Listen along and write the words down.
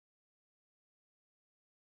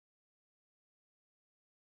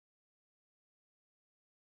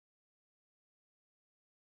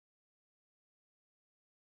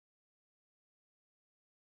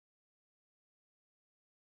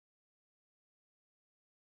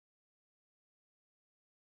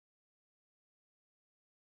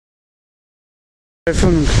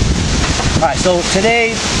Alright, so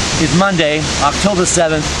today is Monday, October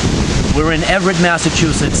 7th. We're in Everett,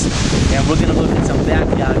 Massachusetts, and we're going to look at some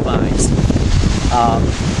backyard vines.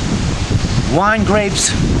 Wine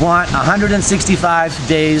grapes want 165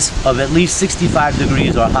 days of at least 65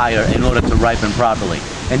 degrees or higher in order to ripen properly.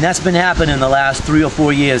 And that's been happening in the last 3 or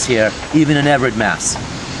 4 years here, even in Everett, Mass.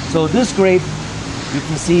 So this grape, you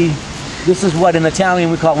can see, this is what in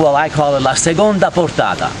Italian we call, well, I call it la seconda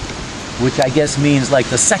portata, which I guess means like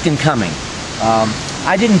the second coming.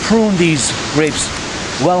 I didn't prune these grapes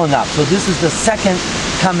well enough, so this is the second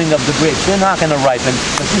coming of the grapes. They're not going to ripen,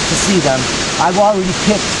 but just to see them, I've already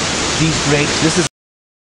picked these grapes. This is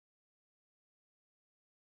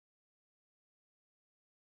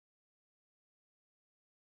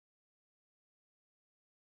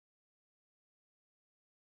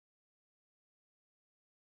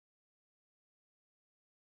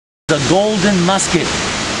the Golden Muscat.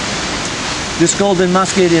 This Golden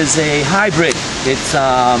Muscat is a hybrid. It's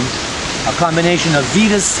a combination of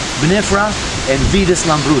Vitis, Vinifera, and Vitis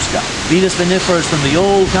Labrusca. Vitis Vinifera is from the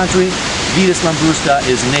old country. Vitis Labrusca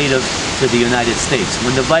is native to the United States.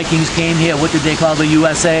 When the Vikings came here, what did they call the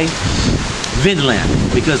USA? Vinland,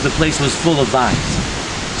 because the place was full of vines.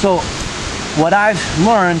 So what I've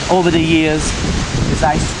learned over the years is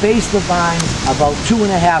I spaced the vines about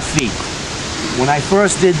 2.5 feet. When I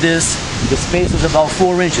first did this, the space was about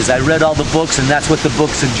 4 inches. I read all the books, and that's what the book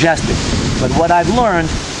suggested. But what I've learned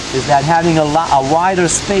is that having a wider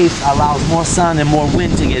space allows more sun and more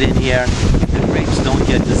wind to get in here if the grapes don't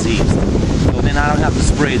get diseased. So then I don't have to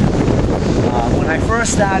spray them. When I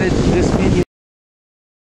first started this vineyard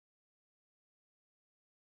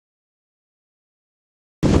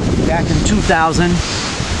back in 2000,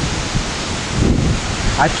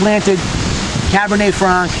 I planted Cabernet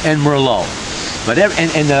Franc and Merlot. But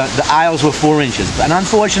the aisles were 4 inches. And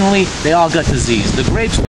unfortunately, they all got diseased. The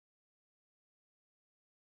grapes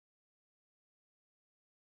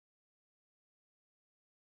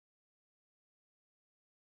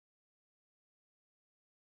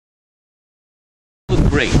look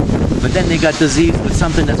great, but then they got diseased with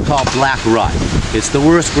something that's called black rot. It's the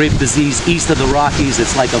worst grape disease east of the Rockies.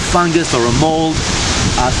 It's like a fungus or a mold.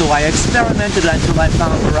 So I experimented until I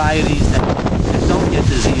found varieties that don't get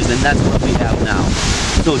diseased, and that's what we have now.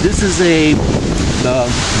 So this is the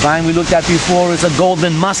vine we looked at before is a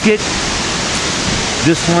Golden Muscat.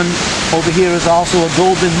 This one over here is also a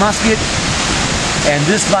Golden Muscat. And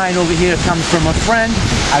this vine over here comes from a friend.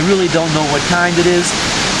 I really don't know what kind it is,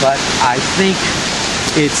 but I think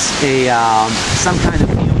it's a some kind of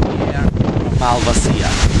Pioneer or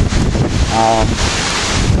Malvasia.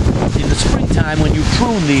 In the springtime, when you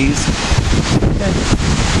prune these,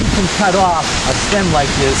 you can cut off a stem like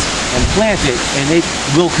this and plant it, and it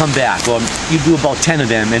will come back. Or you do about 10 of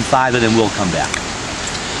them, and 5 of them will come back.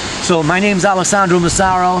 So my name's Alessandro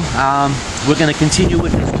Massaro. We're going to continue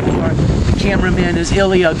with this tour. The cameraman is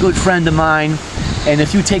Ilya, a good friend of mine. And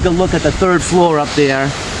if you take a look at the 3rd floor up there,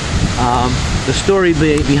 the story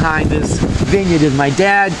behind this vineyard is my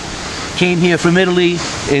dad came here from Italy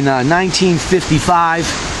in 1955.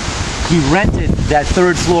 He rented that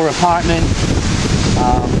 3rd floor apartment.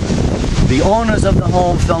 The owners of the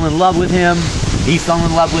home fell in love with him. He fell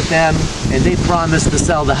in love with them, and they promised to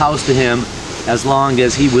sell the house to him as long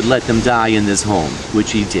as he would let them die in this home,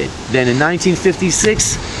 which he did. Then in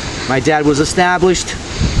 1956, my dad was established.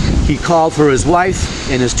 He called for his wife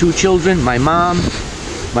and his 2 children, my mom,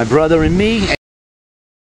 my brother, and me.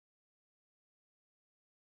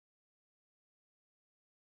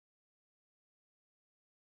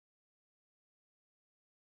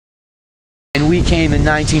 And we came in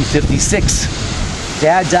 1956.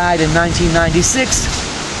 Dad died in 1996,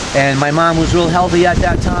 and my mom was real healthy at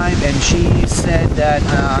that time, and she said that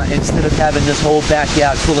instead of having this whole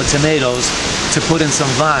backyard full of tomatoes, to put in some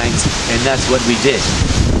vines, and that's what we did.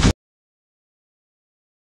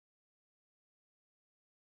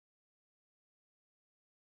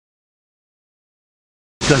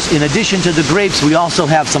 Because in addition to the grapes, we also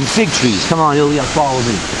have some fig trees. Come on, Ilya, follow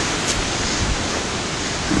me.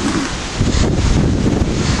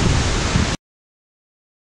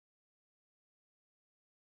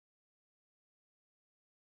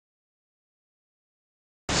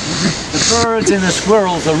 The birds and the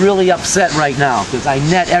squirrels are really upset right now because I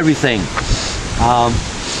net everything.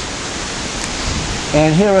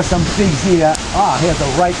 And here are some figs here. Ah, here's a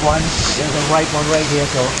ripe one. There's a ripe one right here.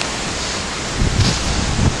 So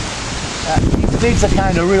these figs are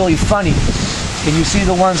kind of really funny. Can you see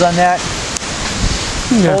the ones on that?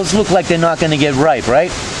 Yeah. Those look like they're not going to get ripe,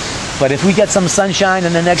 right? But if we get some sunshine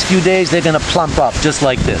in the next few days, they're going to plump up just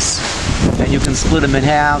like this. And you can split them in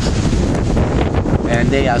half. and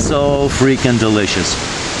they are so freaking delicious.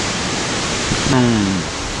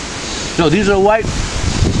 So these are white.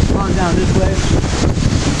 Come on down this way.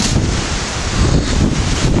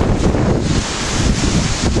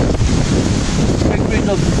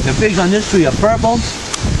 The figs on this tree are purple.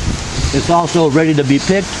 It's also ready to be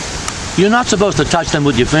picked. You're not supposed to touch them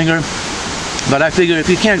with your finger, but I figure if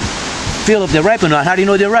you can't feel if they're ripe or not, how do you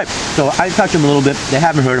know they're ripe? So I touch them a little bit. They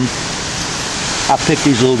haven't hurt them. I'll pick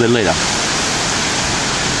these a little bit later.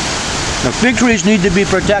 Now fig trees need to be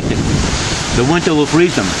protected. The winter will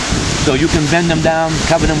freeze them. So you can bend them down,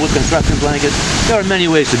 cover them with construction blankets. There are many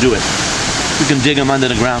ways to do it. You can dig them under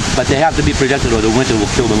the ground, but they have to be protected or the winter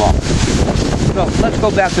will kill them all. So let's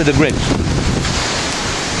go back to the grapes.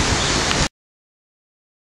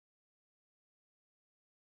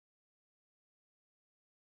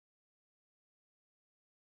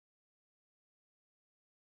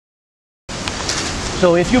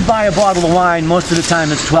 So if you buy a bottle of wine, most of the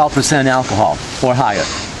time it's 12% alcohol or higher.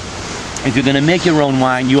 If you're going to make your own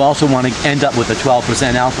wine, you also want to end up with a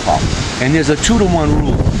 12% alcohol. And there's a 2-to-1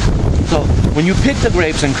 rule. So when you pick the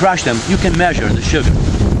grapes and crush them, you can measure the sugar.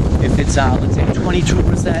 If it's, let's say,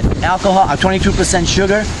 22% alcohol, 22%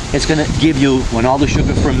 sugar, it's going to give you, when all the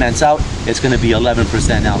sugar ferments out, it's going to be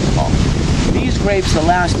 11% alcohol. These grapes, the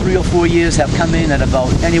last 3 or 4 years, have come in at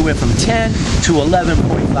about anywhere from 10 to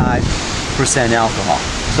 11.5% alcohol.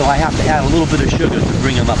 So I have to add a little bit of sugar to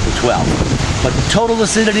bring them up to 12. But the total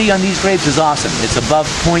acidity on these grapes is awesome. It's above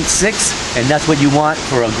 0.6, and that's what you want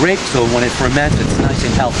for a grape, so when it ferments, it's nice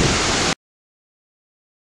and healthy.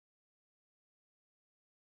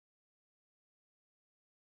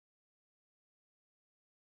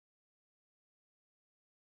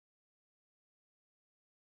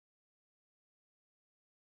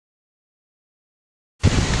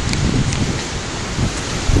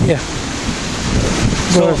 Yeah.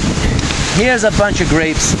 So here's a bunch of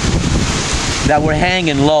grapes that were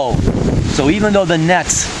hanging low. So even though the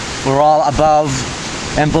nets were all above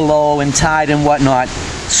and below and tied and whatnot,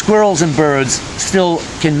 squirrels and birds still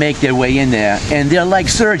can make their way in there, and they're like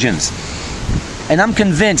surgeons. And I'm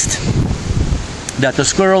convinced that the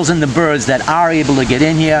squirrels and the birds that are able to get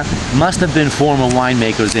in here must have been former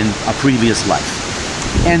winemakers in a previous life.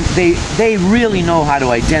 And they really know how to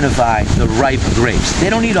identify the ripe grapes. They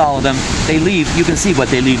don't eat all of them. They leave, you can see what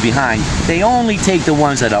they leave behind. They only take the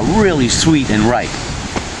ones that are really sweet and ripe.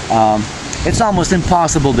 It's almost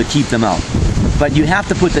impossible to keep them out. But you have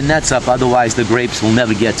to put the nets up, otherwise the grapes will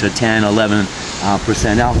never get to 10,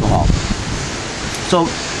 11% alcohol. So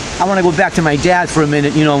I want to go back to my dad for a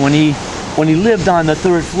minute. You know, when he lived on the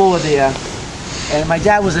 3rd floor there, and my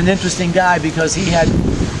dad was an interesting guy because he had,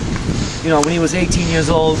 you know, when he was 18 years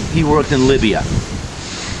old, he worked in Libya.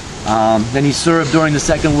 Then he served during the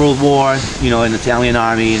Second World War, you know, in the Italian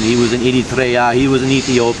army, and he was in Eritrea, he was in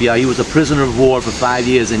Ethiopia, he was a prisoner of war for 5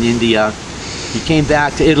 years in India. He came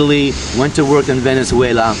back to Italy, went to work in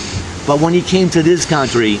Venezuela, but when he came to this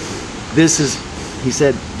country, he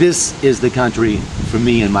said, this is the country for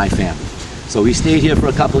me and my family. So he stayed here for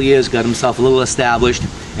a couple of years, got himself a little established,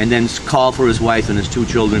 and then called for his wife and his 2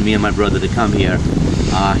 children, me and my brother, to come here.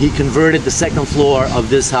 He converted the 2nd floor of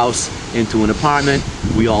this house into an apartment.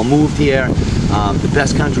 We all moved here, the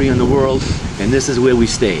best country in the world, and this is where we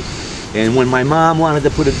stayed. And when my mom wanted to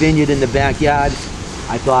put a vineyard in the backyard,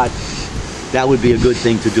 I thought that would be a good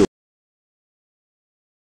thing to do.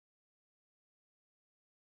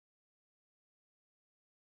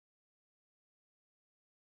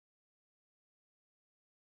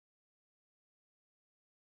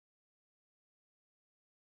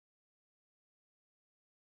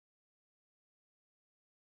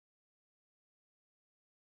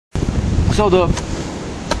 So the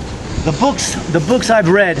books I've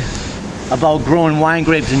read about growing wine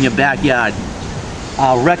grapes in your backyard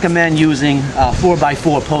recommend using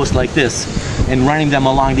 4x4 posts like this and running them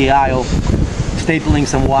along the aisle, stapling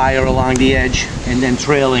some wire along the edge, and then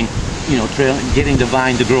trailing, getting the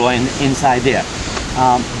vine to grow inside there.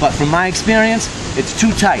 But from my experience, it's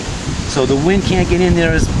too tight. So the wind can't get in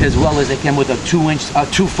there as well as it can with a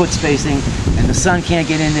 2-foot spacing, and the sun can't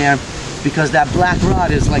get in there, because that black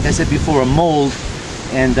rod is, like I said before, a mold,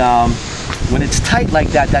 and when it's tight like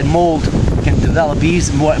that, that mold can develop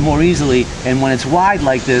more easily, and when it's wide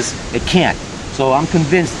like this, it can't. So I'm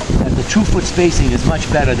convinced that the 2-foot spacing is much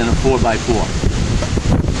better than a 4x4.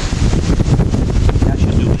 That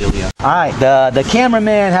should do, Ilya. All right, the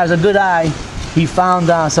cameraman has a good eye. He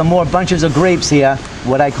found some more bunches of grapes here,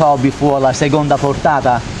 what I called before la seconda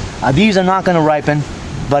portata. These are not going to ripen,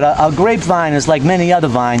 but a grapevine is like many other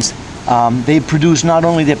vines. They produce not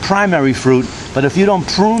only their primary fruit, but if you don't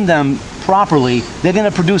prune them properly, they're going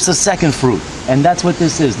to produce a second fruit. And that's what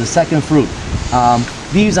this is, the second fruit.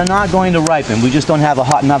 These are not going to ripen. We just don't have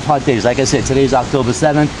enough hot days. Like I said, today's October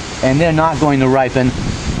 7th, and they're not going to ripen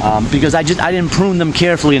because I didn't prune them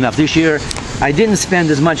carefully enough. This year, I didn't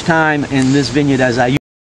spend as much time in this vineyard as I